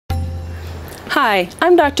Hi,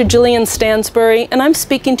 I'm Dr. Jillian Stansbury, and I'm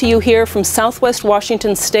speaking to you here from Southwest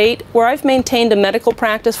Washington State, where I've maintained a medical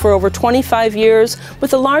practice for over 25 years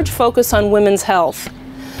with a large focus on women's health.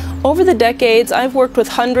 Over the decades, I've worked with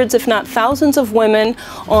hundreds, if not thousands, of women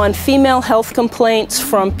on female health complaints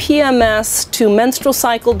from PMS to menstrual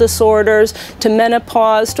cycle disorders to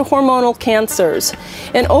menopause to hormonal cancers.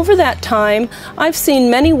 And over that time, I've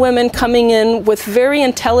seen many women coming in with very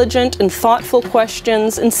intelligent and thoughtful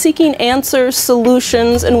questions and seeking answers,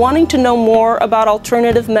 solutions, and wanting to know more about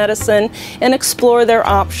alternative medicine and explore their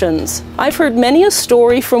options. I've heard many a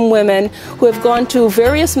story from women who have gone to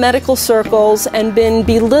various medical circles and been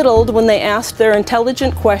belittled when they asked their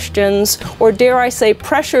intelligent questions, or dare I say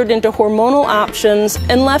pressured into hormonal options,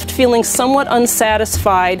 and left feeling somewhat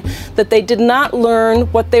unsatisfied that they did not learn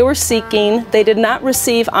what they were seeking, they did not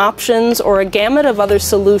receive options or a gamut of other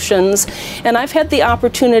solutions. And I've had the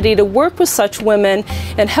opportunity to work with such women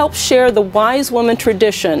and help share the wise woman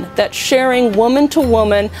tradition, that sharing woman to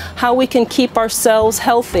woman how we can keep ourselves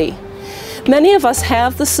healthy. Many of us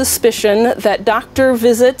have the suspicion that doctor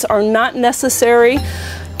visits are not necessary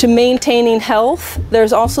to maintaining health.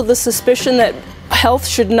 There's also the suspicion that health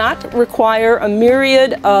should not require a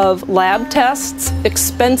myriad of lab tests,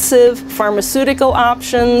 expensive pharmaceutical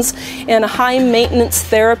options, and a high maintenance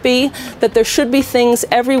therapy, that there should be things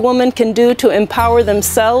every woman can do to empower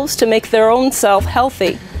themselves to make their own self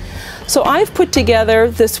healthy. So I've put together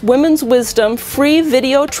this Women's Wisdom free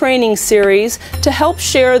video training series to help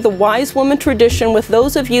share the wise woman tradition with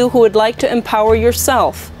those of you who would like to empower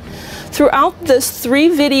yourself. Throughout this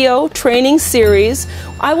 3-video training series,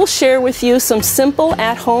 I will share with you some simple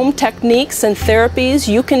at-home techniques and therapies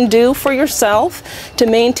you can do for yourself to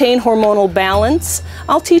maintain hormonal balance.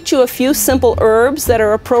 I'll teach you a few simple herbs that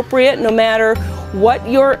are appropriate no matter what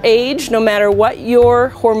your age, no matter what your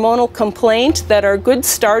hormonal complaint, that are good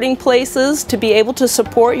starting places to be able to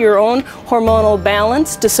support your own hormonal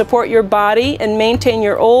balance, to support your body and maintain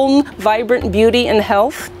your own vibrant beauty and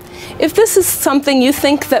health. If this is something you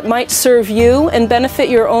think that might serve you and benefit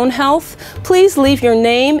your own health, please leave your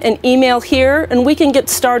name and email here and we can get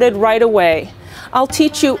started right away. I'll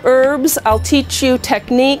teach you herbs, I'll teach you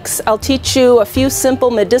techniques, I'll teach you a few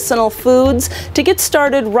simple medicinal foods to get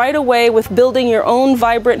started right away with building your own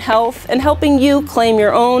vibrant health and helping you claim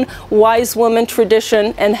your own wise woman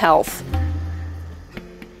tradition and health.